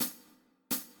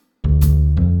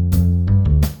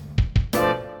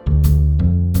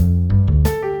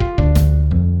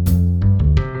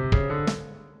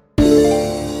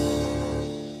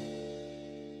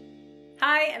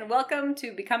welcome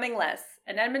to Becoming Less,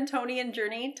 an Edmontonian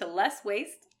journey to less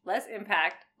waste, less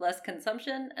impact, less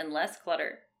consumption, and less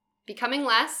clutter. Becoming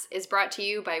Less is brought to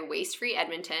you by Waste Free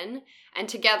Edmonton, and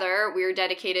together we are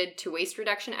dedicated to waste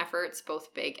reduction efforts,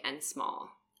 both big and small.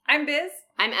 I'm Biz.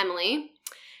 I'm Emily,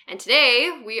 and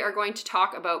today we are going to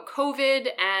talk about COVID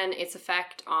and its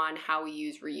effect on how we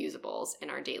use reusables in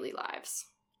our daily lives.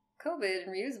 COVID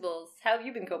and reusables. How have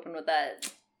you been coping with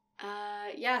that?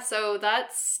 So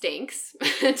that stinks,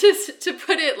 to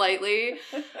put it lightly.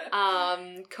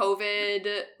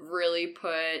 COVID really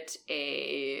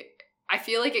I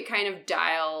feel like it kind of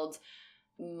dialed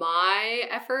my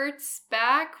efforts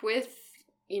back with,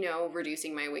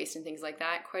 reducing my waste and things like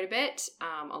that quite a bit,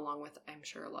 along with, I'm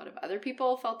sure a lot of other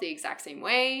people felt the exact same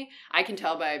way. I can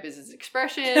tell by Biz's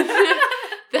expression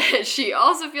that she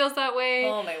also feels that way.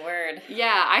 Oh, my word.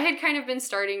 Yeah, I had kind of been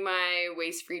starting my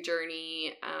waste-free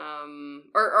journey,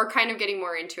 or kind of getting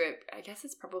more into it. I guess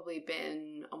it's probably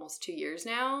been almost 2 years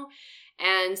now.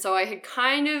 And so I had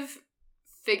kind of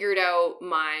figured out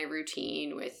my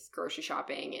routine with grocery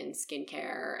shopping and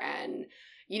skincare, and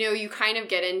you kind of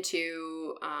get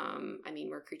into,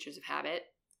 we're creatures of habit.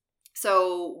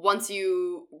 So once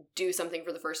you do something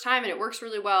for the first time and it works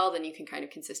really well, then you can kind of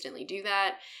consistently do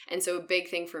that. And so a big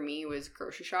thing for me was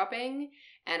grocery shopping.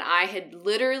 And I had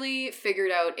literally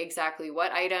figured out exactly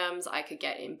what items I could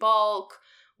get in bulk,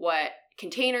 what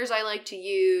containers I like to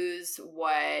use,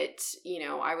 I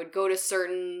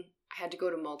had to go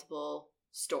to multiple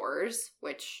stores,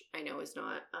 which I know is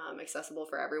not accessible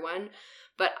for everyone,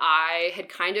 but I had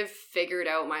kind of figured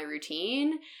out my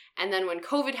routine. And then when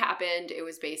COVID happened, it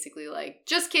was basically like,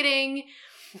 just kidding.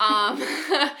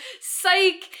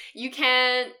 Psych, you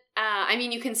can't,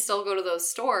 you can still go to those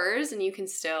stores and you can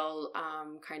still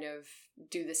kind of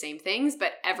do the same things,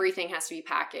 but everything has to be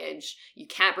packaged. You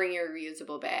can't bring your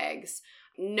reusable bags,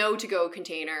 no to-go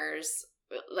containers,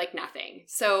 like nothing.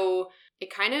 So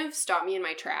it kind of stopped me in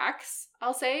my tracks,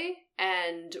 I'll say,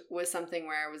 and was something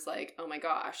where I was like, oh my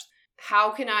gosh,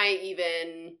 how can I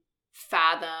even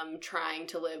fathom trying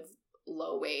to live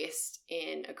low waste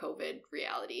in a COVID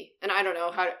reality? And I don't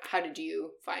know, how did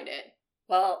you find it?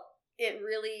 Well, it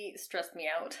really stressed me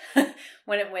out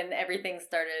when everyone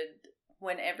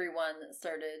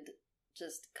started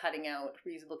just cutting out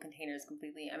reusable containers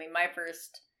completely. I mean, my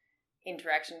first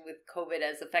interaction with COVID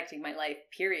as affecting my life,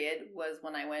 period, was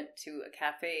when I went to a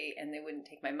cafe and they wouldn't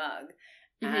take my mug.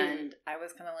 Mm-hmm. And I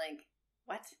was kind of like,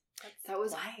 what?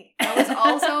 Why? That was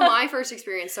also my first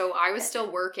experience. So I was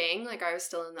still working, I was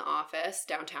still in the office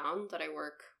downtown that I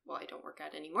don't work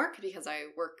at anymore because I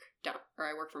work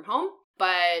from home.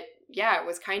 But yeah, it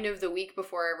was kind of the week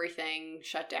before everything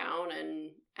shut down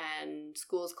and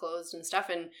schools closed and stuff.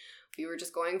 And we were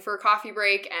just going for a coffee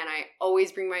break, and I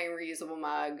always bring my reusable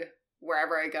mug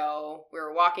wherever I go. We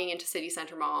were walking into City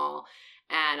Center Mall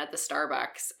and at the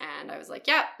Starbucks, and I was like,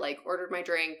 ordered my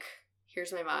drink.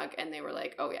 Here's my mug. And they were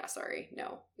like, oh yeah, sorry.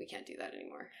 No, we can't do that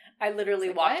anymore. I literally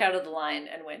walked out of the line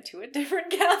and went to a different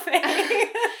cafe.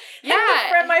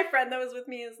 Yeah. My friend that was with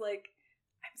me is like,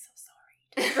 I'm so sorry.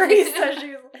 Barista,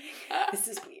 she was like, this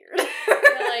is weird.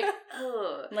 You're like,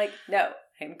 ugh. I'm like, no,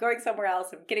 I'm going somewhere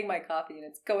else. I'm getting my coffee and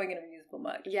it's going in a reusable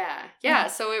mug. Yeah. Yeah.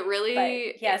 So it really.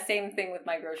 But, yeah. Same thing with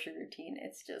my grocery routine.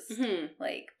 It's just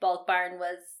Bulk Barn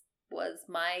was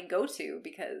my go-to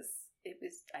because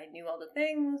I knew all the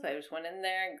things. I just went in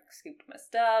there and scooped my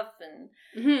stuff and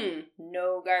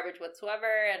no garbage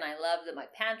whatsoever. And I love that my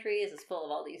pantry is just full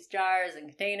of all these jars and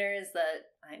containers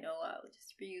that I know I'll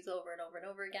just reuse over and over and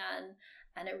over again.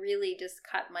 And it really just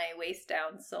cut my waste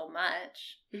down so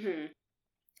much. Mm-hmm.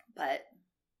 But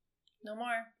no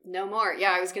more.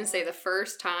 Yeah, I was going to say the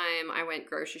first time I went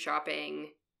grocery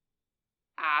shopping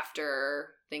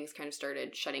after things kind of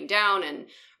started shutting down and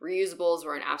reusables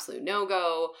were an absolute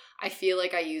no-go, I feel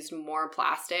like I used more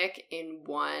plastic in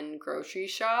one grocery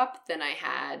shop than I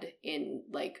had in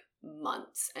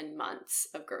months and months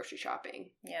of grocery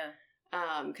shopping. Yeah.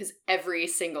 Because every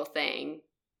single thing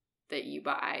that you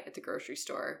buy at the grocery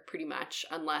store, pretty much,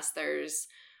 unless there's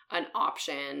an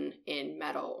option in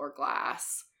metal or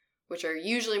glass, which are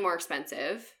usually more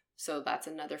expensive. So that's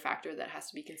another factor that has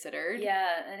to be considered.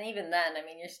 Yeah, and even then,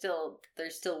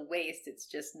 there's still waste. It's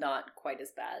just not quite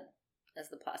as bad as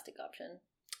the plastic option.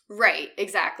 Right,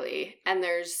 exactly. And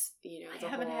there's,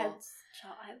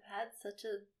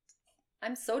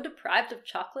 I'm so deprived of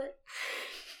chocolate.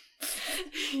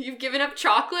 You've given up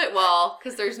chocolate? Well,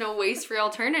 because there's no waste-free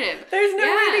alternative. There's no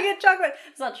way to get chocolate.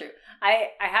 It's not true. I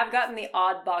have gotten the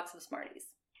odd box of Smarties.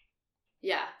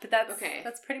 Yeah. But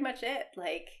that's pretty much it.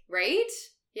 Right?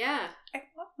 Yeah. I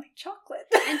want my chocolate.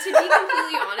 And to be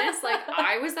completely honest, like,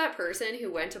 I was that person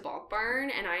who went to Bulk Barn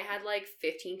and I had like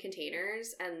 15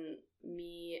 containers, and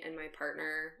me and my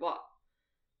partner, well,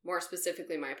 more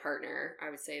specifically my partner, I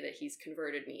would say that he's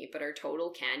converted me, but are total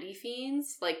candy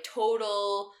fiends. Like,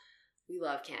 total, we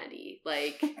love candy.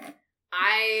 Like,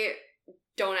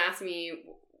 don't ask me,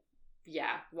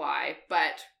 why,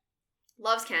 but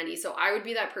loves candy. So I would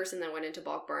be that person that went into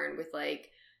Bulk Barn with like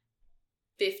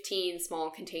 15 small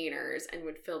containers and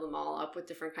would fill them all up with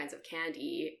different kinds of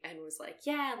candy and was like,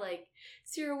 yeah, like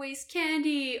zero waste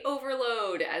candy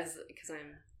overload, because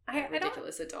I'm a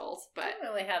ridiculous adult. But I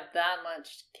don't really have that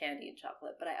much candy and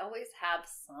chocolate, but I always have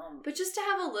some. But just to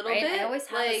have a little right? bit. I always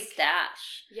have a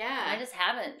stash. Yeah. And I just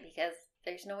haven't because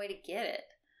there's no way to get it.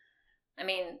 I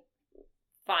mean,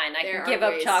 fine, I can give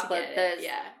up chocolate.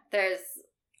 There's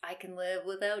I can live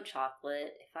without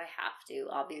chocolate if I have to.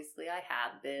 Obviously, I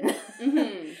have been.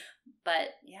 Mm-hmm.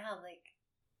 But yeah, like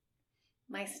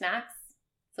my snacks.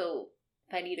 So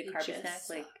if I need a carby snack,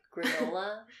 like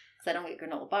granola, because I don't get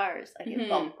granola bars, I get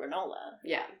bulk granola.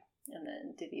 Yeah. And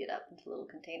then divvy it up into little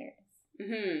containers.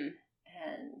 Mm-hmm.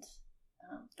 And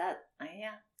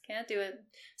can't do it.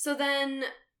 So then,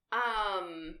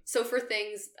 so for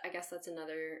things, I guess that's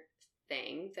another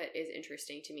thing that is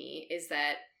interesting to me, is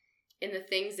that in the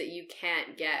things that you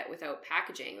can't get without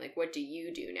packaging, like, what do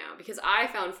you do now? Because I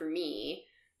found for me,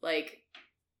 like,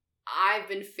 I've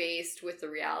been faced with the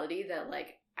reality that,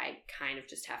 like, I kind of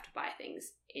just have to buy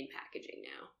things in packaging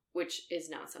now, which is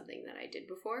not something that I did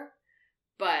before.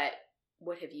 But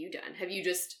what have you done? Have you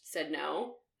just said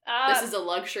no? This is a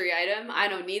luxury item. I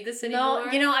don't need this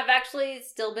anymore. No, I've actually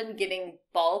still been getting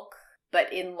bulk,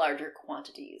 but in larger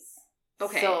quantities.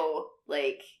 Okay. So,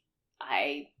 like,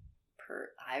 I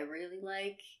really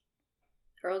like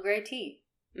Earl Grey tea.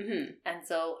 Mm-hmm. And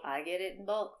so I get it in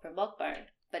bulk from Bulk Barn.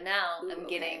 But now I'm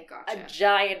getting gotcha. a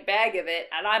giant bag of it,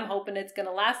 and I'm hoping it's going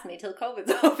to last me till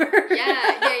COVID's over.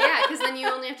 Yeah, because then you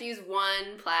only have to use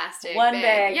one plastic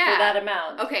bag for that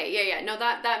amount. Okay, yeah. No,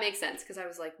 that makes sense, because I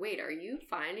was like, wait, are you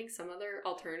finding some other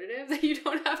alternative that you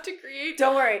don't have to create?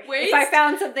 Don't worry. Waste? If I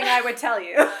found something, I would tell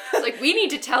you. Like, we need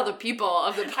to tell the people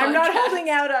of the podcast. I'm not holding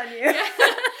out on you.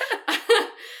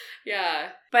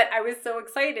 Yeah. But I was so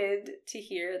excited to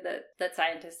hear that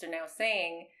scientists are now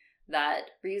saying that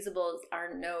reusables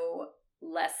are no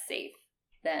less safe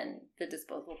than the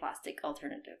disposable plastic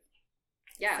alternative.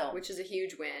 Yeah, so, which is a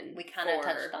huge win. We kind of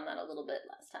touched on that a little bit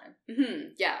last time. Mm-hmm.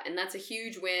 Yeah, and that's a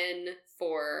huge win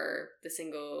for the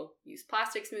single-use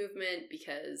plastics movement,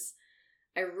 because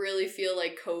I really feel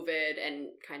like COVID, and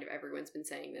kind of everyone's been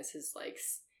saying this, has, like,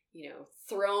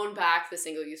 thrown back the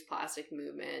single-use plastic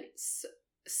movement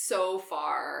so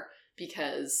far,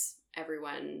 because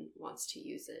everyone wants to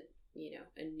use it,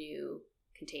 a new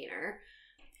container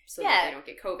so that they don't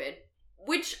get COVID,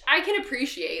 which I can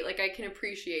appreciate. Like, I can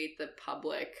appreciate the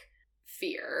public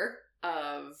fear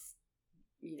of,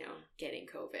 getting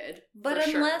COVID. But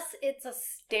unless it's a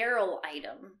sterile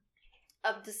item,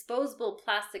 a disposable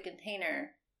plastic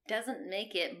container doesn't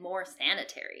make it more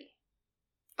sanitary.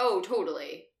 Oh,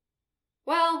 totally.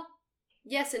 Well,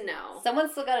 yes and no.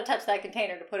 Someone's still got to touch that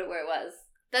container to put it where it was.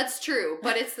 That's true,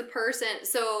 but it's the person.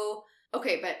 So,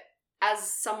 okay, but as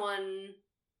someone,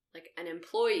 like an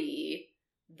employee,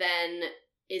 then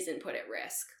isn't put at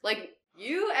risk. Like,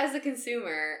 you as a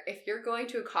consumer, if you're going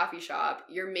to a coffee shop,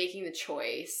 you're making the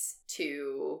choice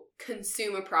to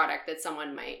consume a product that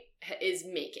someone is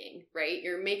making, right?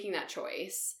 You're making that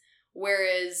choice.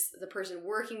 Whereas the person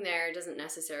working there doesn't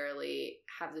necessarily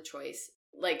have the choice.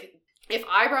 Like, if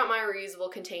I brought my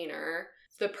reusable container,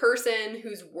 the person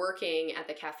who's working at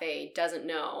the cafe doesn't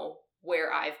know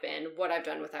where I've been, what I've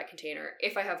done with that container,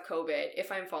 if I have COVID,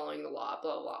 if I'm following the law,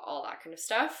 blah, blah, blah, all that kind of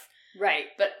stuff. Right.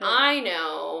 But I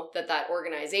know that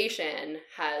organization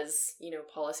has,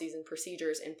 policies and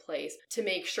procedures in place to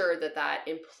make sure that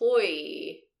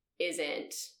employee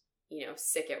isn't,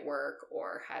 sick at work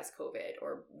or has COVID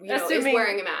or, is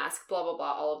wearing a mask, blah, blah,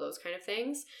 blah, all of those kind of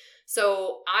things.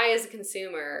 So I, as a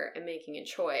consumer, am making a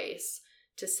choice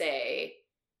to say,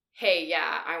 hey,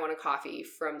 yeah, I want a coffee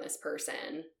from this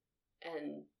person,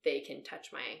 and they can touch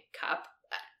my cup.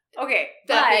 Okay.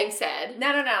 That being said.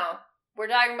 No. We're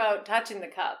talking about touching the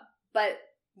cup. But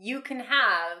you can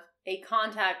have a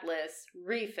contactless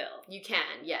refill. You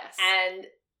can, yes. And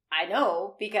I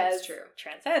know because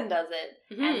Transcend does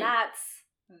it. Mm-hmm. And that's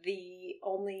the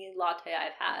only latte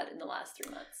I've had in the last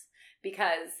 3 months.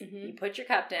 Because you put your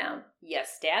cup down, you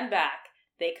stand back,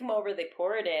 they come over, they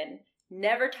pour it in,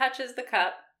 never touches the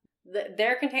cup.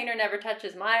 Their container never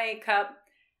touches my cup.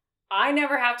 I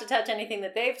never have to touch anything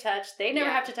that they've touched. They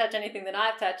never have to touch anything that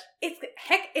I've touched.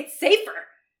 It's safer.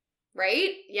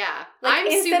 Right? Yeah. Like,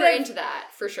 I'm super into that,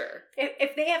 for sure.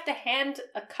 If they have to hand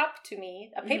a cup to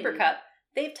me, a paper cup,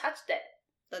 they've touched it.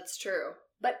 That's true.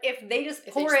 But if they just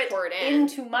pour it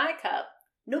into my cup,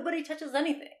 nobody touches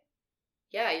anything.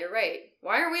 Yeah, you're right.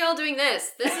 Why are we all doing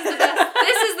this? This is the best.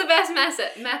 This is the best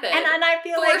method. And I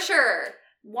feel for sure.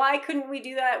 Why couldn't we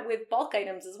do that with bulk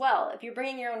items as well? If you're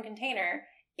bringing your own container,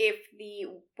 if the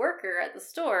worker at the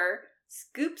store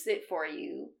scoops it for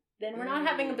you, then we're not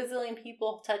having a bazillion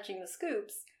people touching the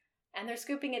scoops, and they're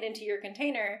scooping it into your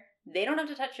container. They don't have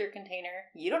to touch your container.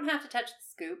 You don't have to touch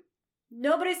the scoop.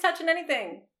 Nobody's touching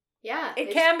anything. Yeah.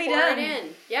 It can be done. It in.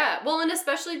 Yeah. Well, and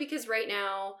especially because right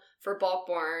now for Bulk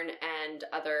Barn and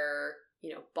other,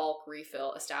 bulk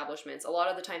refill establishments, a lot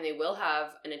of the time they will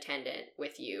have an attendant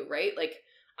with you, right? Like,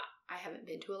 I haven't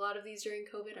been to a lot of these during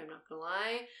COVID, I'm not gonna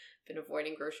lie. Been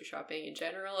avoiding grocery shopping in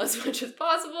general as much as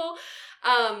possible.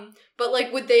 But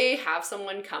like, would they have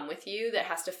someone come with you that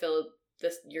has to fill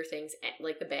your things,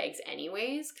 like the bags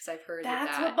anyways? Because I've heard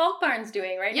that's what Bulk Barn's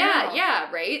doing right now.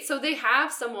 Yeah, right? So they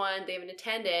have they have an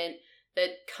attendant that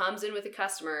comes in with a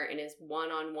customer and is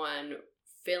one-on-one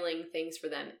filling things for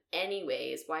them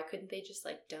anyways. Why couldn't they just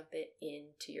like dump it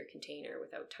into your container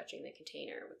without touching the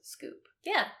container with a scoop?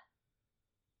 Yeah.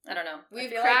 I don't know.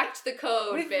 We've cracked the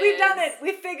code, We've done it.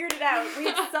 We've figured it out.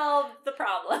 We've solved the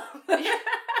problem.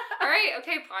 All right.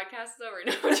 Okay. Podcast is over.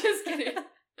 No, just kidding.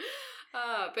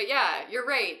 But yeah, you're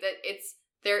right that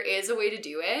there is a way to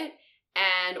do it,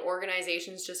 and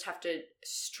organizations just have to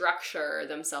structure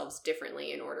themselves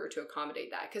differently in order to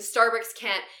accommodate that. Because Starbucks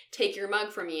can't take your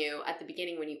mug from you at the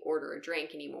beginning when you order a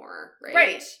drink anymore, right?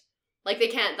 Right. Like they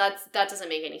can't. That doesn't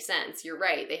make any sense. You're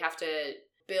right. They have to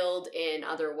build in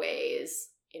other ways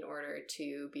in order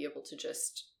to be able to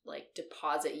just like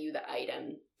deposit you the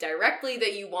item directly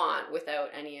that you want without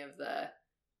any of the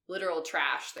literal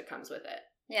trash that comes with it.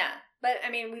 Yeah. But I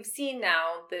mean, we've seen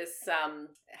now this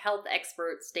health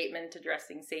expert statement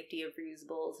addressing safety of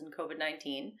reusables in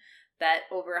COVID-19 that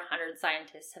over 100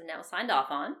 scientists have now signed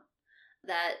off on,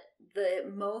 that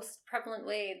the most prevalent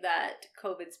way that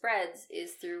COVID spreads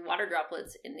is through water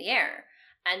droplets in the air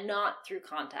and not through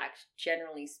contact,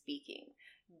 generally speaking.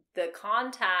 The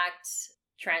contact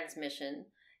transmission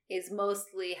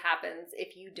mostly happens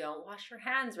if you don't wash your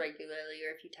hands regularly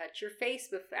or if you touch your face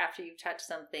after you've touched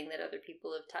something that other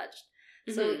people have touched.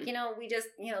 So, we just,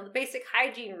 the basic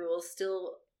hygiene rules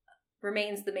still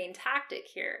remains the main tactic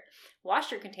here.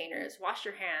 Wash your containers, wash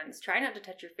your hands, try not to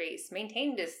touch your face,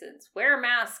 maintain distance, wear a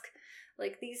mask.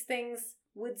 Like, these things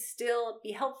would still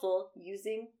be helpful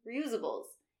using reusables.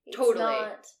 Totally.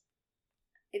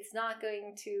 It's not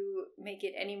going to make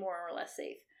it any more or less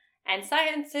safe. And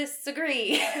scientists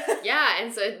agree. Yeah,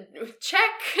 and so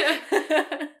check.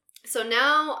 So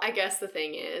now I guess the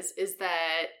thing is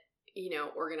that,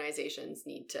 organizations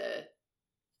need to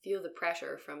feel the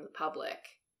pressure from the public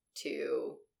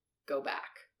to go back,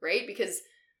 right? Because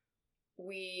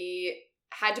we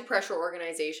had to pressure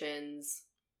organizations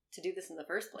to do this in the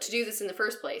first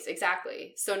place.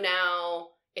 Exactly. So now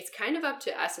it's kind of up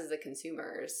to us as the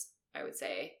consumers, I would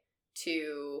say,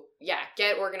 to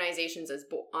get organizations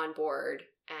on board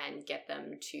and get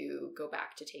them to go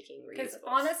back to taking reusables. Because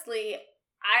honestly,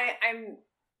 I'm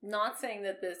not saying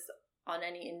that this on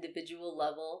any individual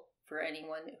level for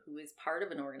anyone who is part of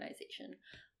an organization,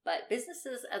 but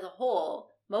businesses as a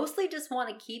whole mostly just want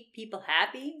to keep people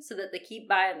happy so that they keep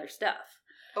buying their stuff.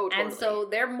 Oh, totally. And so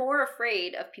they're more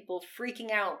afraid of people freaking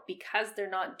out because they're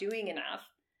not doing enough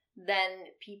than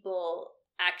people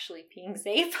actually being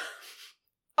safe.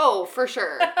 Oh, for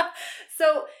sure.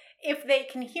 So if they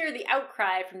can hear the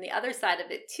outcry from the other side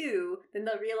of it too, then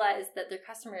they'll realize that their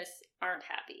customers aren't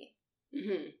happy.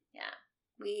 Mm-hmm. Yeah.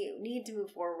 We need to move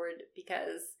forward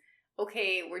because,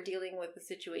 okay, we're dealing with the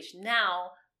situation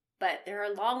now, but there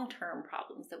are long-term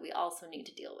problems that we also need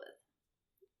to deal with.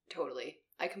 Totally.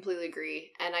 I completely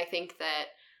agree. And I think that,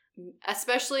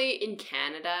 especially in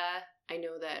Canada, I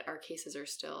know that our cases are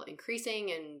still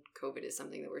increasing and COVID is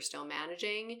something that we're still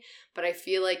managing, but I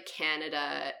feel like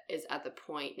Canada is at the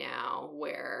point now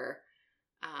where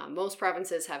most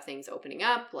provinces have things opening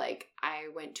up. Like, I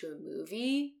went to a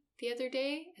movie the other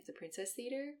day at the Princess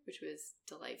Theatre, which was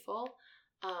delightful.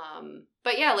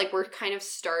 But yeah, like, we're kind of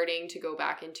starting to go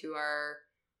back into our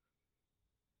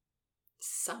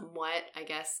somewhat, I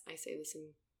guess I say this in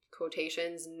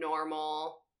quotations,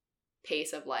 normal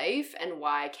pace of life, and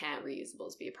why can't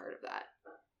reusables be a part of that?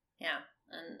 Yeah,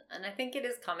 and I think it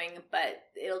is coming, but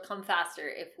it'll come faster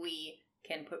if we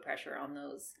can put pressure on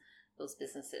those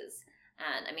businesses.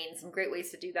 And I mean, some great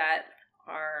ways to do that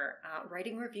are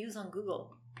writing reviews on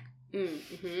Google,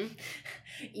 mm-hmm.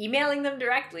 emailing them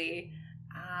directly,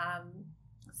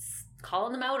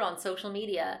 calling them out on social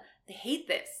media. They hate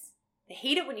this. They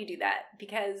hate it when you do that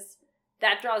because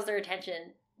that draws their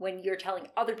attention when you're telling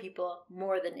other people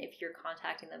more than if you're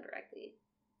contacting them directly.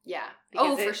 Yeah.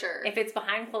 Because for sure. If it's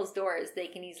behind closed doors, they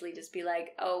can easily just be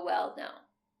like, oh, well, no.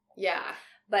 Yeah.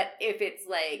 But if it's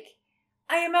like,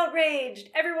 I am outraged.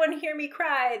 Everyone hear me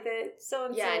cry that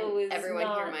so-and-so is everyone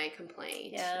not... hear my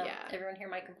complaint. Yeah. Everyone hear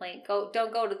my complaint.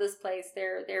 Don't go to this place.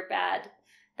 They're bad.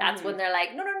 That's when they're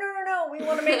like, no. We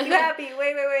want to make you happy.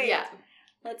 Wait. Yeah.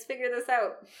 Let's figure this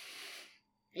out.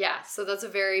 Yeah. So that's a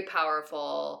very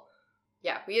powerful...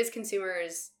 Yeah, we as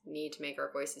consumers need to make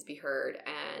our voices be heard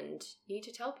and need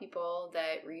to tell people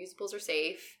that reusables are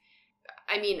safe.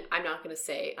 I mean, I'm not going to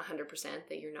say 100%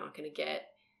 that you're not going to get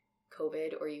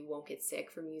COVID or you won't get sick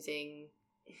from using...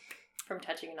 From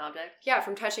touching an object? Yeah,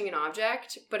 from touching an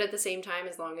object. But at the same time,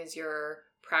 as long as you're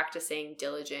practicing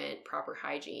diligent, proper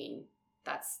hygiene,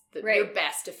 that's your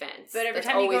best defense. But that's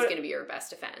always going to be your best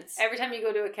defense. Every time you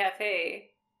go to a cafe,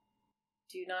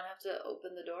 do you not have to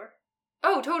open the door?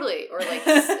 Oh, totally. Or 100%.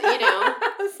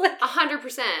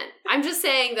 I'm just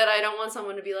saying that I don't want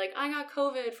someone to be like, I got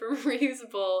COVID from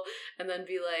reusable, and then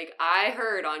be like, I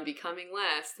heard on Becoming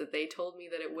Less that they told me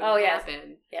that it wouldn't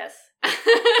happen. Yes.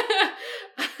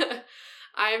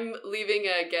 I'm leaving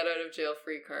a get out of jail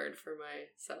free card for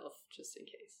myself, just in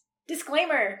case.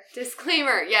 Disclaimer.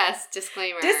 Yes,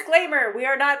 disclaimer. Disclaimer. We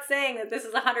are not saying that this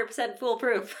is 100%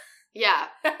 foolproof. Yeah.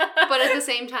 But at the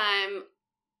same time,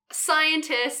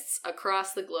 scientists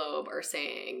across the globe are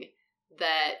saying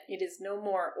that it is no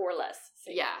more or less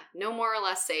safe. Yeah, no more or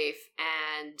less safe.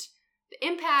 And the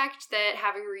impact that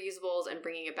having reusables and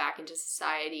bringing it back into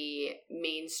society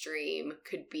mainstream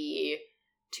could be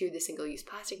to the single-use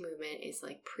plastic movement is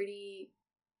pretty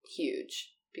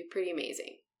huge. Be pretty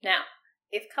amazing. Now,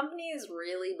 if companies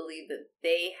really believe that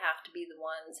they have to be the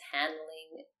ones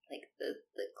handling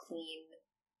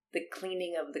the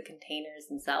cleaning of the containers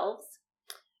themselves,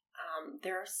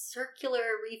 there are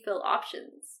circular refill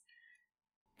options.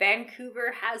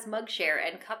 Vancouver has Mugshare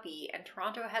and Cuppy, and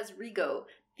Toronto has Rego.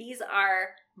 These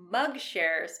are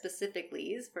Mugshare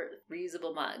specifically for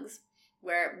reusable mugs,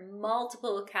 where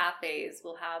multiple cafes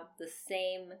will have the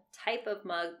same type of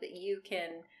mug that you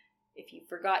can, if you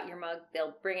forgot your mug,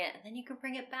 they'll bring it, and then you can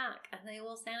bring it back, and they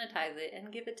will sanitize it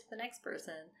and give it to the next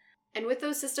person. And with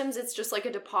those systems, it's just like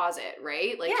a deposit,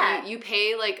 right? You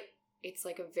pay it's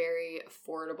a very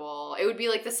affordable. It would be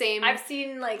the same. I've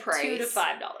seen price. $2 to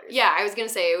 $5. Yeah, I was gonna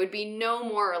say it would be no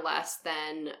more or less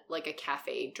than a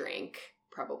cafe drink,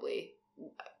 probably,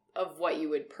 of what you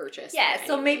would purchase. Yeah,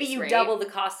 so maybe you double the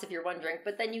cost of your one drink,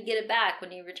 but then you get it back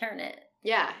when you return it.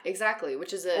 Yeah, exactly. Or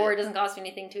it doesn't cost you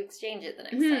anything to exchange it the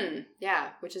next time. Yeah,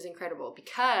 which is incredible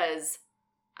because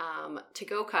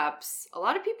to-go cups, a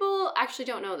lot of people actually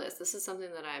don't know this. This is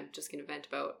something that I'm just going to vent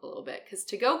about a little bit because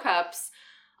to-go cups,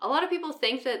 a lot of people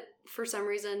think that for some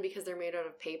reason, because they're made out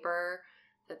of paper,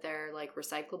 that they're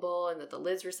recyclable and that the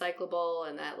lid's recyclable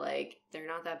and that they're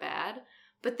not that bad.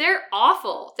 But they're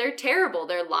awful. They're terrible.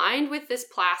 They're lined with this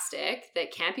plastic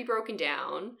that can't be broken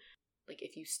down.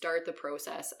 If you start the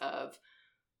process of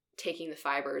taking the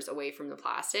fibers away from the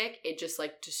plastic, it just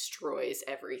destroys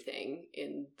everything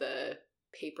in the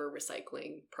paper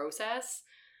recycling process.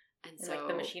 And so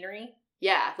the machinery?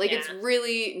 Yeah, it's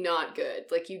really not good.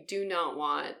 You do not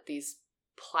want these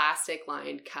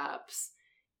plastic-lined cups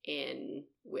in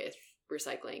with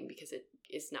recycling because it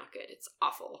is not good. It's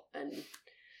awful. And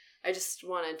I just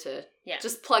wanted to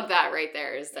just plug that right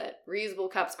there, is that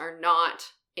reusable cups are not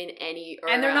in any...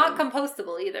 and they're not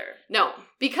compostable either. No,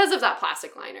 because of that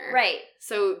plastic liner. Right.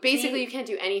 So basically you can't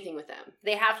do anything with them.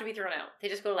 They have to be thrown out. They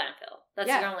just go to landfill. That's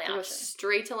their only option. Go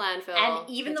straight to landfill. And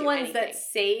even the ones that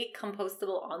say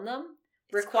compostable on them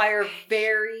require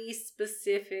very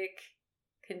specific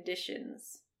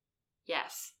conditions.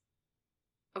 Yes.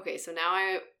 Okay, so now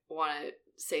I want to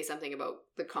say something about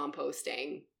the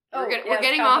composting. We're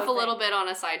getting off a little bit on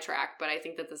a sidetrack, but I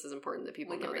think that this is important that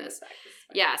people know this.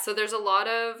 Yeah, so there's a lot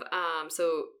of,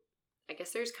 so I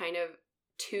guess there's kind of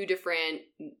two different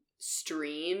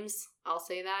streams, I'll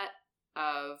say that,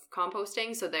 of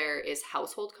composting. So there is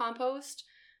household compost,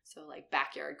 so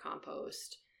backyard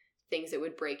compost, things that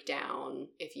would break down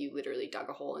if you literally dug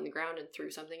a hole in the ground and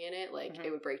threw something in it, it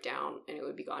would break down and it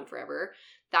would be gone forever.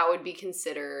 That would be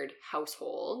considered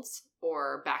households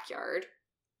or backyard.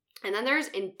 And then there's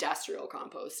industrial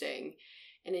composting.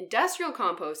 And industrial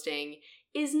composting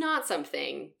is not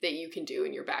something that you can do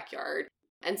in your backyard.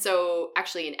 And so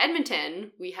actually in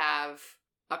Edmonton, we have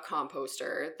a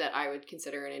composter that I would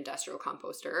consider an industrial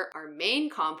composter. Our main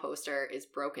composter is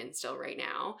broken still right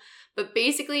now. But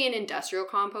basically in industrial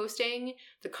composting,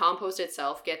 the compost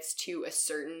itself gets to a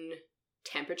certain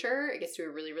temperature. It gets to a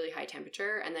really, really high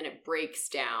temperature, and then it breaks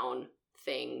down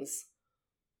things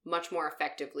much more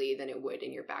effectively than it would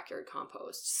in your backyard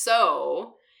compost.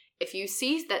 So if you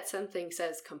see that something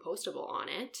says compostable on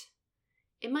it,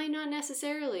 it might not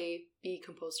necessarily be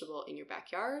compostable in your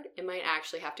backyard. It might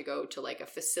actually have to go to like a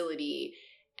facility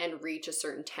and reach a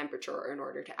certain temperature in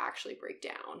order to actually break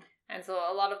down. And so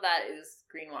a lot of that is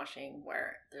greenwashing,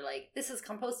 where they're like, this is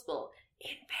compostable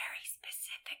in very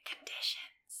specific conditions.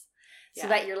 So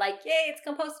that you're like, yay, it's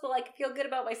compostable, I can feel good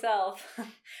about myself.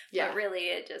 But really,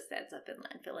 it just ends up in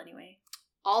landfill anyway.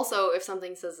 Also, if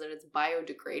something says that it's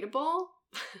biodegradable,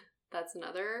 that's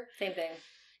another same thing.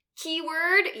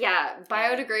 Keyword. Yeah,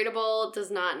 biodegradable does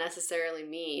not necessarily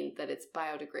mean that it's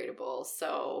biodegradable.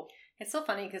 So it's so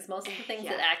funny because most of the things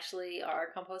that actually are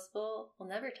compostable will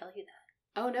never tell you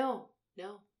that. Oh, no.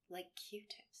 Like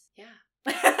Q-tips. Yeah.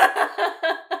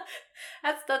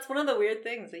 That's one of the weird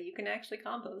things that you can actually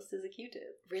compost is a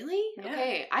Q-tip. Really? Yeah.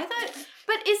 Okay. I thought,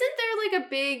 but isn't there like a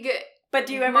big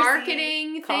do you ever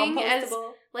marketing thing as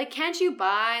like, can't you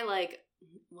buy like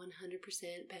 100%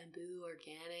 bamboo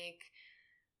organic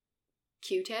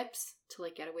Q-tips to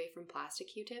like get away from plastic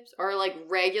Q-tips, or like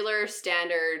regular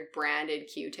standard branded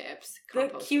Q-tips? The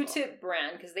Q-tip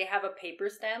brand, because they have a paper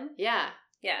stem. Yeah,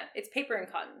 it's paper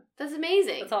and cotton. That's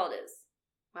amazing. That's all it is.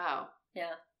 Wow.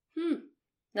 Yeah.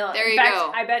 No, there you fact,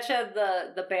 go. I betcha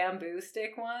the bamboo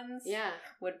stick ones. Yeah.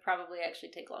 Would probably actually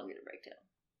take longer to break down.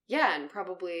 Yeah, and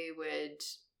probably would.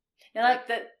 And like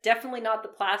definitely not the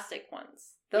plastic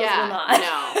ones. Those will not.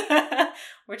 No.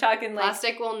 We're talking like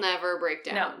plastic will never break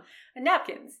down. No. And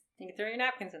napkins. You can throw your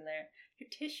napkins in there. Your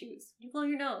tissues. You blow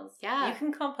your nose. Yeah. You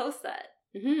can compost that.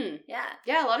 Mm-hmm. Yeah.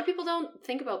 Yeah, a lot of people don't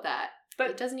think about that. But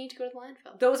it doesn't need to go to the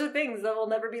landfill. Those are things that will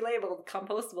never be labeled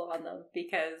compostable on them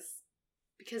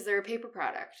because they're a paper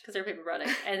product. Because they're a paper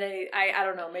product. And I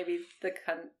don't know, maybe the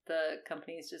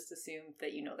companies just assume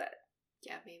that you know that.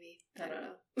 Yeah, maybe. I don't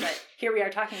know. But here we are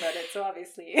talking about it, so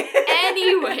obviously.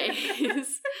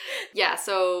 Anyways. Yeah,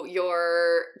 so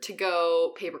your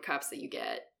to-go paper cups that you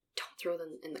get, don't throw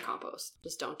them in the compost.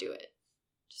 Just don't do it.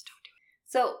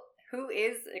 So, who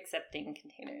is accepting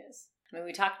containers? I mean,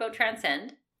 we talked about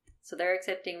Transcend. So they're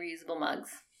accepting reusable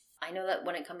mugs. I know that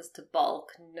when it comes to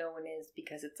bulk, no one is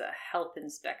because it's a health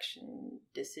inspection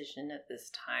decision at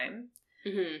this time.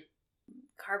 Mm-hmm.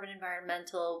 Carbon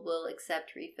Environmental will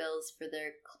accept refills for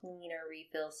their cleaner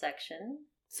refill section.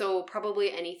 So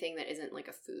probably anything that isn't like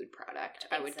a food product,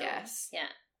 I would guess. Yeah.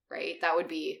 Right? That would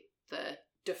be the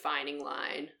defining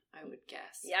line, I would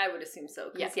guess. Yeah, I would assume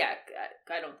so. Because,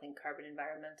 I don't think Carbon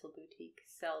Environmental Boutique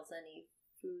sells any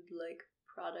food-like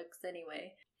products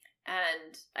anyway.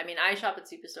 And, I mean, I shop at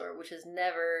Superstore, which has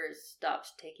never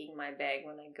stopped taking my bag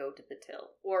when I go to the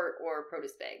till. Or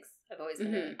produce bags. I've always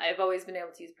been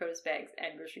able to use produce bags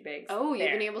and grocery bags. Oh, you've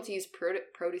been able to use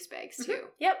produce bags, too. Mm-hmm.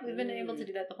 Yep, we've been able to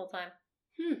do that the whole time.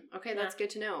 Okay, that's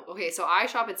good to know. Okay, so I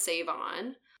shop at Save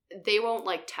On. They won't,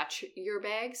 like, touch your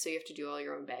bag, so you have to do all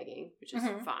your own bagging, which is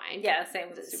fine. Yeah, same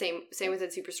with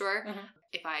at Superstore. Mm-hmm.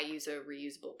 If I use a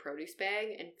reusable produce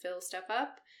bag and fill stuff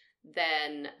up,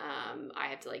 then I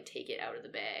have to like take it out of the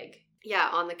bag. Yeah,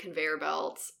 on the conveyor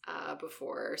belts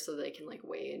before, so they can like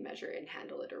weigh and measure it and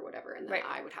handle it or whatever, and then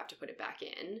I would have to put it back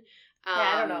in.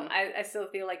 I don't know. I still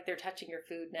feel like they're touching your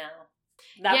food now.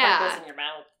 That part goes in your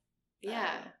mouth.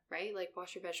 Yeah, right? Like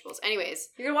wash your vegetables. Anyways.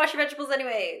 You're going to wash your vegetables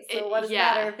anyways. So what does it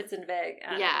matter if it's in a bag?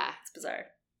 It's bizarre.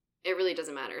 It really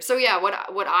doesn't matter. So yeah,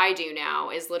 what I do now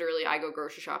is literally I go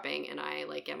grocery shopping and I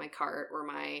like get my cart or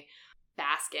my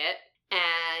basket.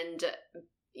 And,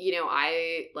 you know,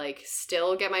 I, like,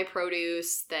 still get my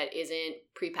produce that isn't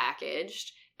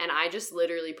prepackaged, and I just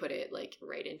literally put it, like,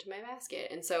 right into my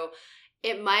basket. And so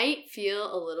it might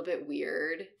feel a little bit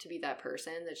weird to be that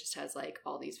person that just has, like,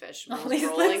 all these vegetables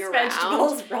rolling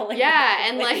around. Yeah,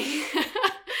 and, like,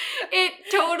 it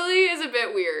totally is a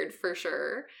bit weird, for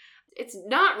sure. It's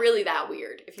not really that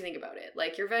weird, if you think about it.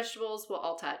 Like, your vegetables will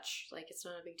all touch. Like, it's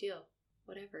not a big deal.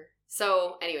 Whatever.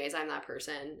 So, anyways, I'm that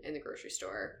person in the grocery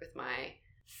store with my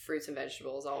fruits and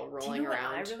vegetables all rolling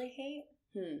around. What I really hate?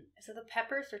 So the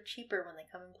peppers are cheaper when they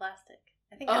come in plastic.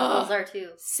 I think apples are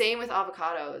too. Same with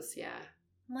avocados, yeah.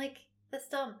 I'm like, that's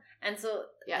dumb. And so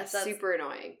that's super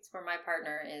annoying. It's where my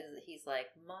partner is. He's like,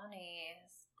 money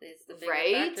is the big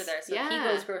factor there. So he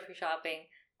goes grocery shopping.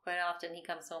 Quite often he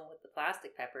comes home with the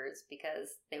plastic peppers because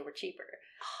they were cheaper.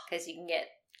 Because you can get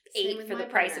 8 for the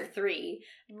price of 3.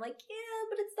 I'm like, yeah,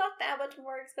 but it's not that much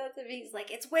more expensive. He's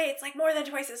like, it's like more than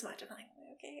twice as much. I'm like,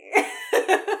 okay.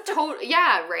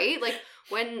 Yeah, right? Like,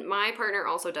 when my partner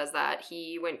also does that,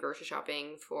 he went grocery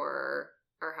shopping for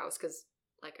our house because,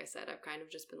 like I said, I've kind of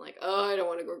just been like, oh, I don't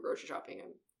want to go grocery shopping.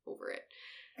 I'm over it.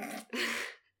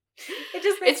 It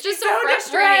just makes it's just me so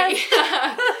frustrating.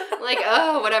 depressed. Like,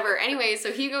 oh, whatever. Anyway,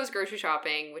 so he goes grocery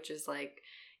shopping, which is like,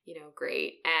 you know,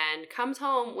 great, and comes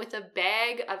home with a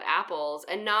bag of apples,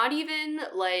 and not even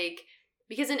like,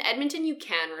 because in Edmonton you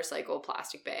can recycle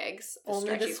plastic bags.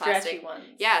 Only the stretchy ones.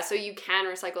 Yeah, so you can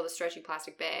recycle the stretchy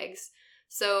plastic bags.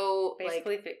 So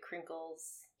basically, if it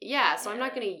crinkles. Yeah, so I'm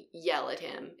not going to yell at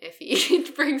him if he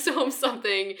brings home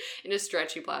something in a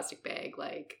stretchy plastic bag.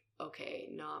 Like, okay,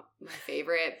 not my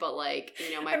favorite, but like,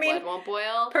 you know, my blood won't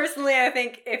boil. Personally, I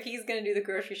think if he's going to do the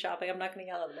grocery shopping, I'm not going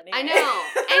to yell at him anyway. I know.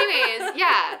 Anyways,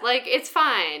 yeah, like, it's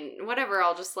fine. Whatever,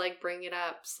 I'll just like bring it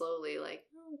up slowly, like,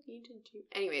 oh, you did too.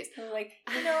 Anyways. Like,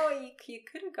 you know, you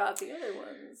could have got the other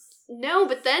ones. No,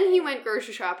 but then he went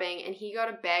grocery shopping and he got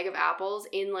a bag of apples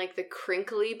in like the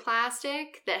crinkly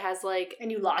plastic that has like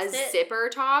and you lost a zipper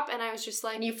top, and I was just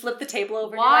like, and you flip the table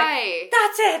over. Why? And you're like,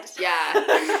 that's it.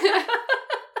 Yeah.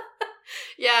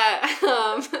 Yeah.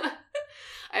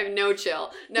 I have no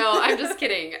chill. No, I'm just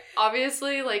kidding.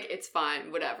 Obviously, like, it's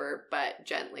fine, whatever. But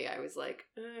gently, I was like,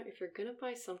 if you're gonna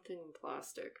buy something in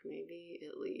plastic, maybe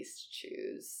at least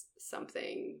choose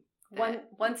something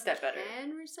one step better.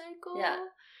 Can recycle. Yeah.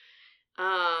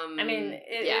 I mean,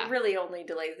 it really only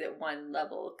delays at one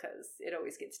level because it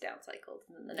always gets downcycled,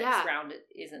 and then the next round it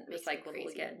isn't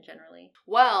recyclable again generally.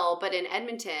 Well, but in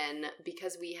Edmonton,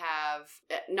 because we have,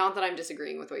 not that I'm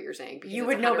disagreeing with what you're saying, because you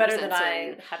would know better than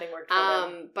I, having worked for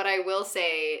them. But I will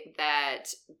say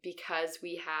that because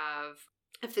we have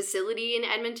a facility in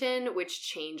Edmonton which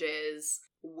changes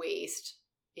waste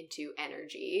into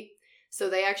energy. So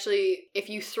they actually, if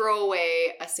you throw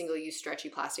away a single-use stretchy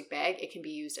plastic bag, it can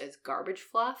be used as garbage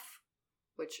fluff,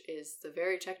 which is the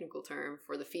very technical term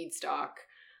for the feedstock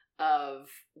of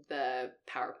the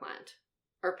power plant,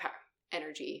 or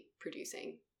energy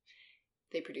producing.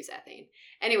 They produce ethane.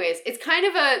 Anyways, it's kind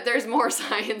of there's more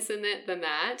science in it than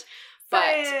that.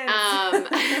 But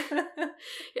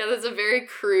yeah, that's a very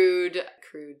crude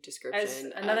description. As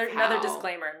another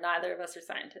disclaimer, neither of us are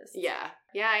scientists. Yeah,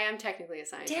 I am technically a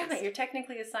scientist. Damn it, you're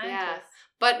technically a scientist. Yeah,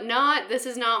 but this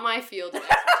is not my field of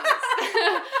expertise.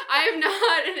 I am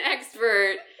not an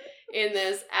expert in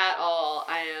this at all.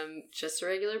 I am just a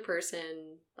regular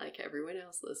person, like everyone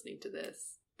else listening to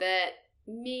this, that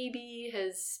maybe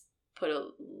has put a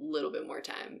little bit more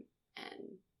time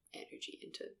and energy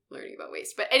into learning about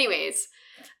waste. But anyways,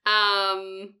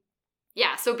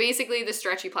 yeah, so basically the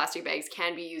stretchy plastic bags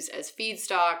can be used as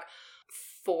feedstock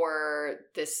for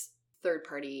this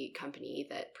third-party company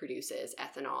that produces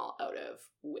ethanol out of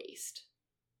waste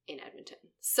in Edmonton.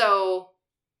 So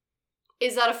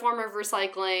is that a form of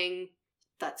recycling?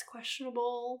 That's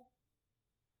questionable.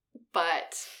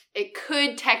 But it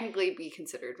could technically be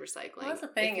considered recycling. Well, that's the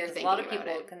thing. Is a lot of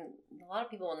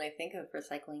people when they think of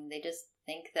recycling, they just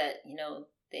think that, you know,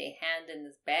 they hand in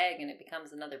this bag and it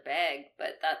becomes another bag,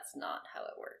 but that's not how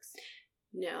it works.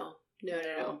 No.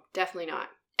 Definitely not.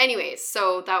 Anyways,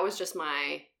 so that was just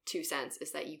my 2 cents,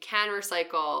 is that you can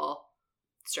recycle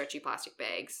stretchy plastic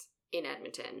bags in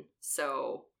Edmonton.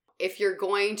 So if you're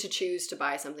going to choose to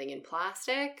buy something in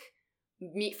plastic,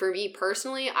 for me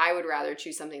personally, I would rather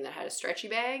choose something that had a stretchy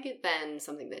bag than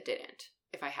something that didn't,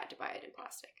 if I had to buy it in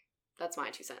plastic. That's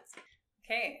my 2 cents.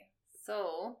 Okay,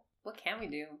 so what can we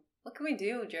do? What can we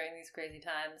do during these crazy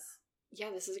times?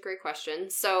 Yeah, this is a great question.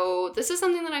 So this is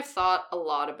something that I've thought a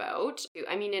lot about.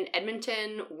 I mean, in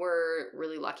Edmonton, we're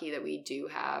really lucky that we do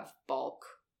have bulk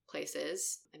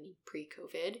places. I mean,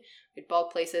 pre-COVID, we had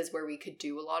bulk places where we could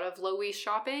do a lot of low waste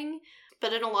shopping.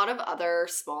 But in a lot of other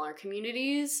smaller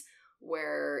communities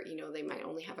where, you know, they might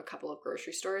only have a couple of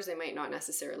grocery stores, they might not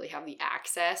necessarily have the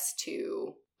access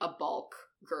to a bulk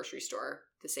grocery store,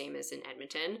 the same as in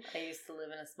Edmonton. I used to live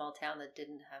in a small town that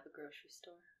didn't have a grocery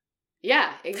store.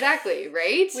 Yeah, exactly,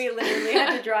 right? We literally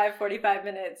had to drive 45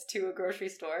 minutes to a grocery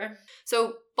store.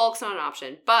 So bulk's not an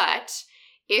option, but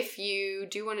if you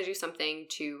do want to do something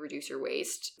to reduce your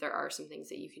waste, there are some things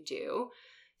that you can do.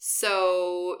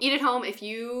 So eat at home. If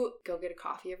you go get a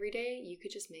coffee every day, you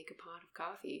could just make a pot of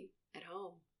coffee at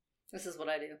home. This is what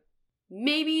I do.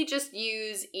 Maybe just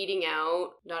use eating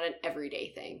out, not an everyday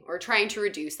thing, or trying to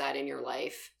reduce that in your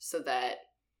life so that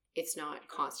it's not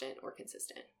constant or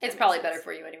consistent. It's probably better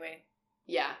for you anyway.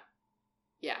 Yeah,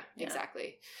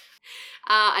 exactly.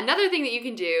 Another thing that you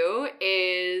can do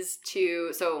is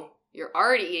so you're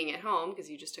already eating at home because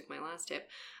you just took my last tip,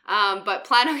 but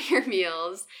plan out your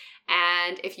meals.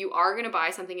 And if you are going to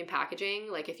buy something in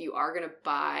packaging, like if you are going to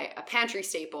buy a pantry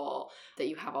staple that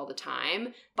you have all the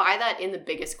time, buy that in the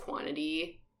biggest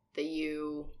quantity that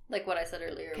you like what I said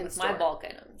earlier can with store. my bulk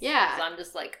items. Yeah. Because I'm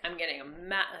just like, I'm getting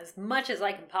as much as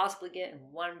I can possibly get in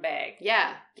one bag.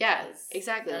 Yeah, Because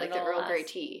exactly. then Like the it'll Earl Grey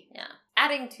last. tea. Yeah.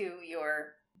 Adding to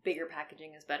your bigger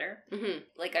packaging is better. Mm-hmm.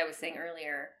 Like I was saying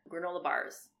earlier, granola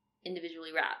bars,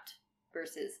 individually wrapped,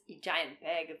 versus a giant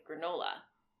bag of granola,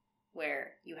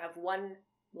 where you have one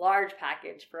large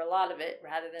package for a lot of it,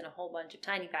 rather than a whole bunch of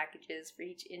tiny packages for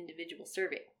each individual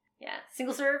serving. Yeah.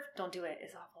 Single serve, don't do it.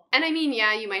 It's awful. And I mean,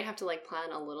 yeah, you might have to like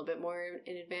plan a little bit more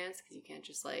in advance because you can't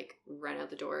just like run out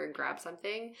the door and grab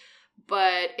something.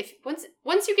 But if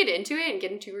once you get into it and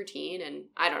get into routine, and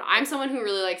I don't know, I'm someone who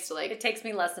really likes to like. It takes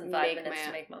me less than 5 minutes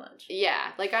to make my lunch.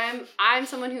 Yeah, like I'm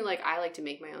someone who like I like to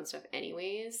make my own stuff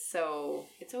anyways, so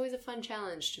it's always a fun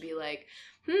challenge to be like,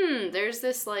 there's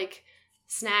this like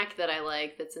snack that I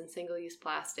like that's in single-use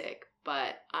plastic,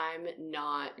 but I'm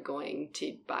not going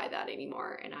to buy that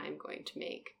anymore, and I'm going to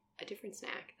make a different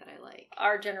snack that I like.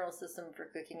 Our general system for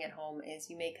cooking at home is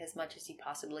you make as much as you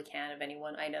possibly can of any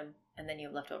one item, and then you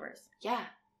have leftovers. Yeah,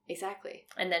 exactly.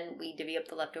 And then we divvy up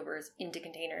the leftovers into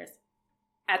containers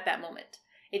at that moment.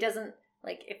 It doesn't,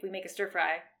 like, if we make a stir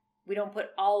fry, we don't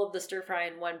put all of the stir fry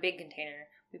in one big container.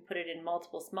 We put it in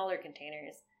multiple smaller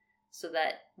containers so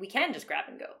that we can just grab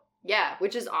and go. Yeah,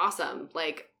 which is awesome.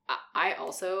 Like, I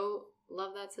also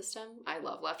love that system. I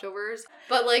love leftovers.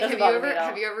 But like, have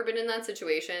you ever been in that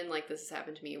situation? Like, this has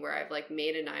happened to me where I've like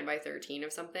made a 9x13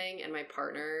 of something, and my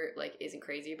partner like isn't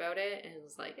crazy about it, and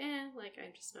was like, like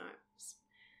I'm just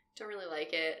don't really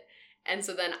like it. And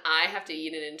so then I have to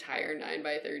eat an entire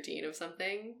 9x13 of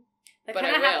something. That but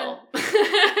I will.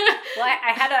 Well,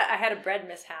 I had a bread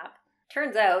mishap.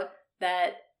 Turns out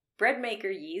that bread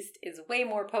maker yeast is way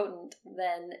more potent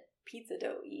than pizza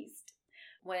dough yeast.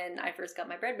 When I first got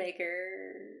my bread maker,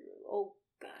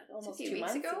 almost 2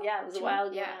 months ago? Yeah, it was a while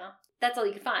ago now. That's all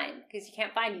you could find, because you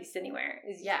can't find yeast anywhere.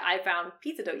 I found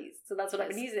pizza dough yeast, so that's what I've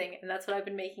been using, and that's what I've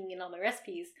been making in all my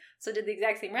recipes. So I did the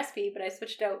exact same recipe, but I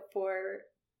switched out for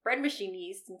bread machine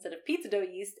yeast instead of pizza dough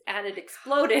yeast, and it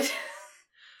exploded.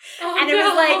 And it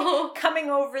was like coming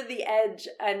over the edge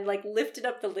and like lifted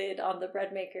up the lid on the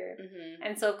bread maker. Mm-hmm.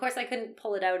 And so of course I couldn't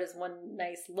pull it out as one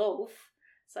nice loaf,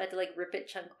 so I had to like rip it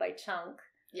chunk by chunk.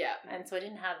 Yeah. And so I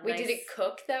didn't have Wait, did it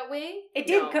cook that way? It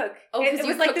did cook. Oh, because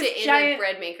you cooked it in a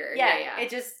bread maker. Yeah, it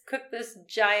just cooked this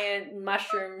giant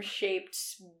mushroom-shaped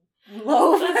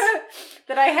loaf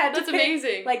that I had to pick,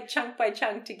 amazing. Like chunk by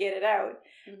chunk to get it out.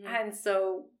 Mm-hmm. And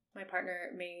so my partner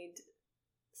made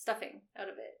stuffing out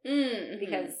of it. Mm-hmm.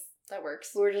 Because that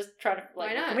works. We were just trying to,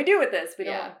 like, what can we do with this? We're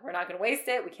not going to waste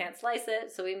it. We can't slice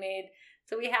it. So we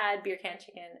had beer can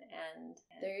chicken and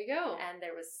there you go. And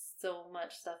there was so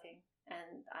much stuffing.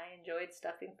 And I enjoyed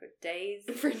stuffing for days.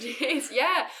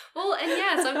 Yeah. Well, and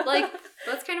yeah, so like,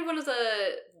 that's kind of one of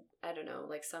the, I don't know,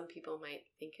 like some people might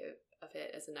think of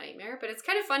it as a nightmare, but it's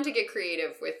kind of fun to get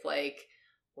creative with like,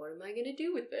 what am I going to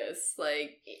do with this?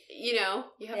 Like, you know,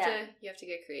 you have to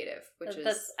get creative, which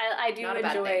I do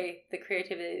enjoy the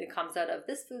creativity that comes out of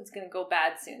this food's going to go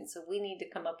bad soon, so we need to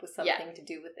come up with something to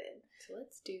do with it. So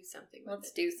let's do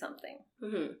something.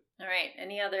 Mm-hmm. All right.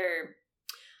 Any other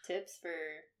tips for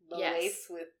low waste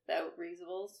without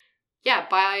reusables? Yeah,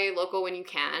 buy local when you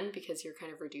can, because you're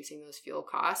kind of reducing those fuel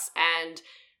costs. And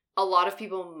a lot of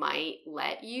people might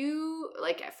let you,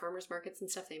 like at farmers markets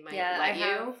and stuff, they might let you. I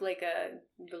have like a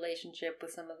relationship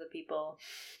with some of the people.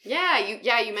 Yeah,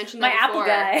 you mentioned my that before.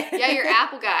 Apple guy. Yeah, your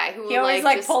Apple guy who he always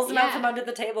like pulls them out from under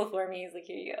the table for me. He's like,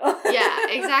 here you go. Yeah,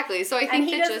 exactly. So I think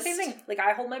he does the same thing. Like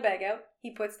I hold my bag out,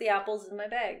 he puts the apples in my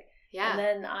bag. Yeah, and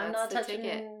then I'm not touching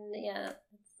it. Yeah,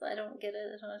 I don't get it.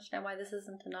 I don't understand why this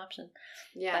isn't an option.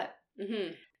 Yeah.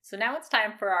 So now it's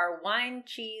time for our wine,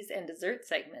 cheese, and dessert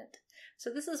segment. So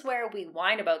this is where we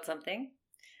whine about something,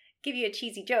 give you a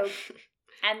cheesy joke,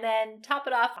 and then top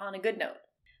it off on a good note.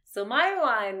 So my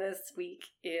whine this week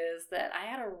is that I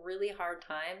had a really hard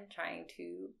time trying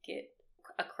to get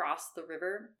across the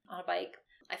river on a bike.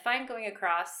 I find going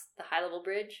across the high-level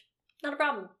bridge, not a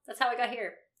problem. That's how I got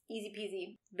here. Easy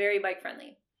peasy, very bike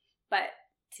friendly. But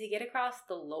to get across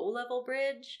the low-level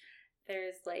bridge,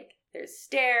 there's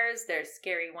stairs, there's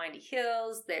scary windy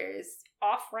hills, there's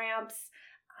off-ramps.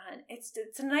 And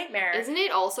it's a nightmare. Isn't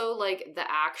it also like the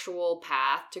actual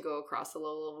path to go across the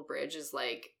low level bridge is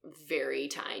like very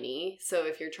tiny? So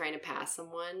if you're trying to pass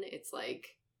someone, it's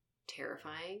like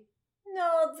terrifying.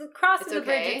 No, the crossing the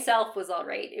bridge itself was all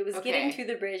right. It was getting to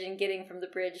the bridge and getting from the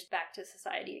bridge back to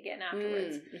society again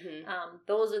afterwards. Mm-hmm.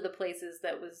 Those are the places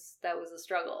that was a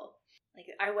struggle. Like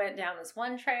I went down this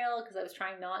one trail because I was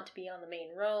trying not to be on the main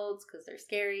roads because they're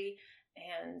scary,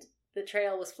 and the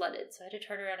trail was flooded, so I had to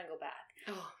turn around and go back.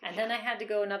 Oh, and then I had to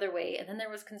go another way, and then there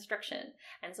was construction,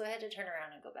 and so I had to turn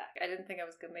around and go back. I didn't think I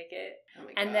was going to make it. Oh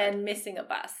my God. And then missing a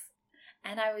bus.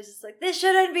 And I was just like, this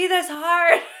shouldn't be this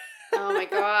hard. Oh my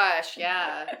gosh,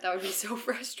 yeah. That would be so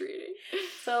frustrating.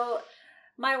 So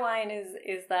my whine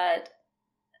is that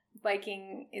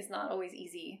biking is not always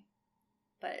easy,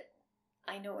 but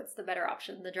I know it's the better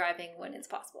option, the driving when it's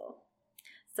possible.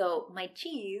 So my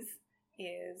cheese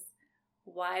is,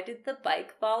 why did the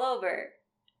bike fall over?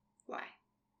 Why?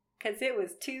 Because it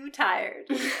was too tired.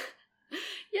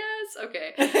 Yes,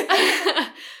 okay.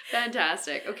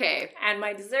 Fantastic. Okay. And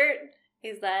my dessert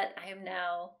is that I am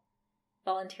now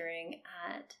volunteering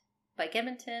at Bike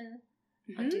Edmonton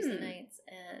on Tuesday nights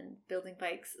and building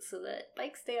bikes so that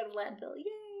bikes stay out of landfill.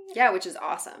 Yay! Yeah, which is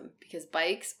awesome because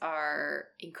bikes are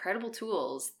incredible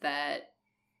tools that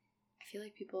I feel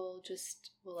like people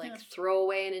just will throw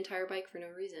away an entire bike for no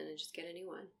reason and just get a new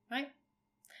one. Right.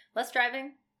 Less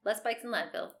driving, less bikes in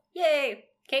landfill. Yay!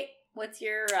 Kate, what's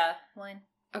your wine?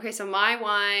 Okay, so my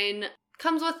wine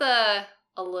comes with a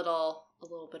little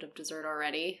bit of dessert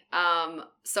already.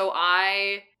 So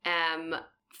I am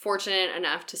fortunate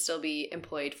enough to still be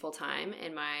employed full time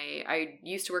I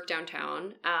used to work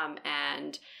downtown,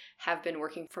 and have been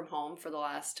working from home for the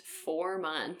last 4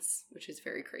 months, which is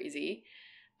very crazy.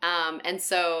 And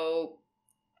so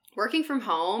working from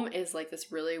home is like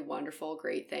this really wonderful,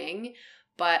 great thing.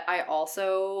 But I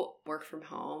also work from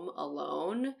home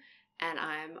alone, and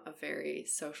I'm a very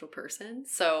social person.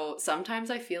 So sometimes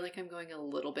I feel like I'm going a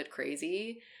little bit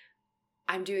crazy.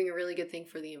 I'm doing a really good thing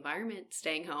for the environment,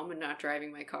 staying home and not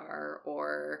driving my car,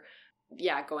 or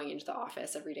going into the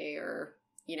office every day, or,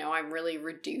 I'm really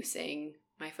reducing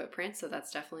my footprint. So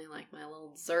that's definitely like my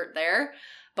little dessert there.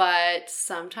 But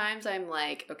sometimes I'm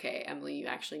like, okay, Emily, you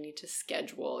actually need to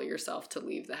schedule yourself to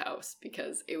leave the house,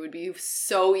 because it would be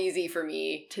so easy for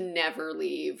me to never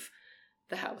leave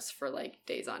the house for like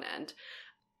days on end.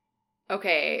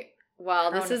 Okay, well,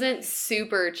 this isn't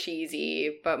super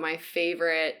cheesy, but my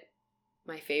favorite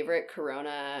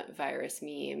coronavirus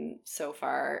meme so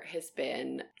far has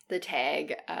been the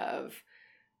tag of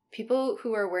people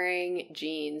who are wearing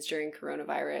jeans during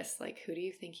coronavirus. Like, who do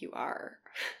you think you are?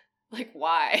 Like,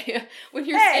 why? When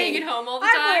you're staying at home all the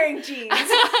time. I'm wearing jeans.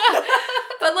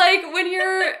 But like when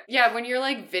you're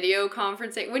like video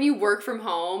conferencing, when you work from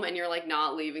home and you're like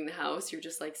not leaving the house, you're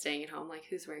just like staying at home. Like,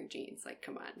 who's wearing jeans? Like,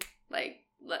 come on. Like,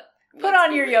 put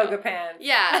on your yoga pants.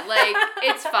 Yeah, like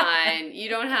it's fine. You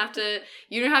don't have to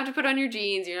put on your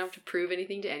jeans. You don't have to prove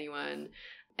anything to anyone.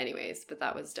 Anyways, but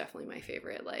that was definitely my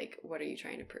favorite. Like, what are you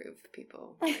trying to prove,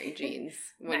 people wearing jeans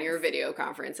when you're video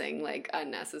conferencing? Like,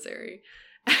 unnecessary.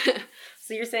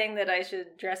 So you're saying that I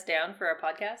should dress down for our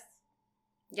podcast?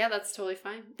 Yeah, that's totally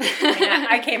fine.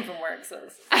 I came from work, so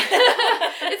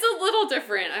it's a little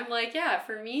different. I'm like, yeah,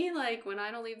 for me, like when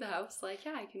I don't leave the house, like,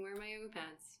 yeah, I can wear my yoga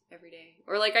pants every day,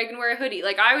 or like I can wear a hoodie.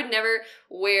 Like, I would never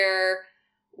wear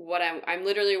what I'm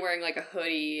literally wearing like a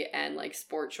hoodie and like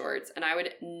sport shorts, and I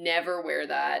would never wear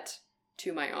that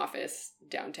to my office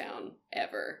downtown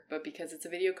ever. But because it's a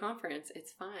video conference,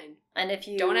 it's fine. And if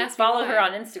you don't follow her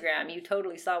on Instagram, you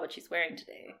totally saw what she's wearing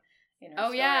today.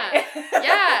 Oh yeah.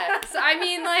 Yeah. So I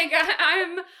mean, like,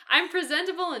 I'm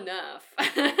presentable enough.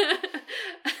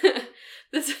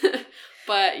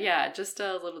 But yeah, just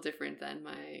a little different than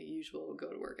my usual go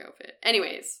to work outfit.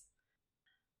 Anyways,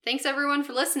 thanks everyone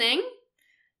for listening.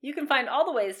 You can find all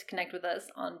the ways to connect with us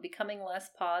on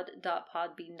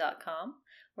becominglesspod.podbean.com,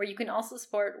 where you can also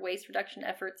support waste reduction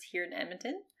efforts here in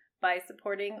Edmonton by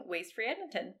supporting Waste Free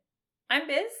Edmonton. I'm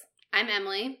Biz. I'm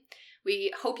Emily.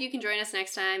 We hope you can join us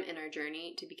next time in our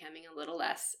journey to becoming a little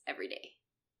less every day.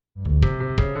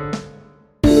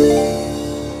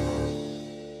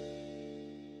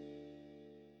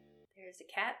 There's a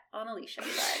cat on a leash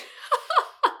outside.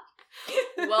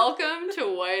 Welcome to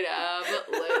White Ab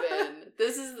Livin'.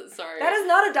 That is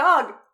not a dog.